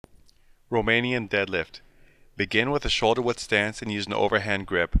Romanian deadlift. Begin with a shoulder width stance and use an overhand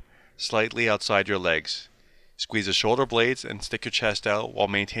grip, slightly outside your legs. Squeeze the shoulder blades and stick your chest out while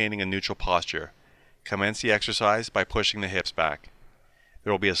maintaining a neutral posture. Commence the exercise by pushing the hips back.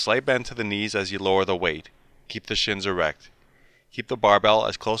 There will be a slight bend to the knees as you lower the weight. Keep the shins erect. Keep the barbell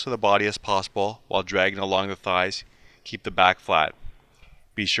as close to the body as possible while dragging along the thighs. Keep the back flat.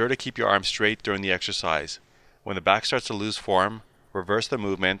 Be sure to keep your arms straight during the exercise. When the back starts to lose form, reverse the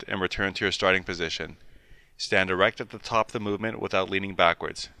movement and return to your starting position. Stand erect at the top of the movement without leaning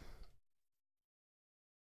backwards.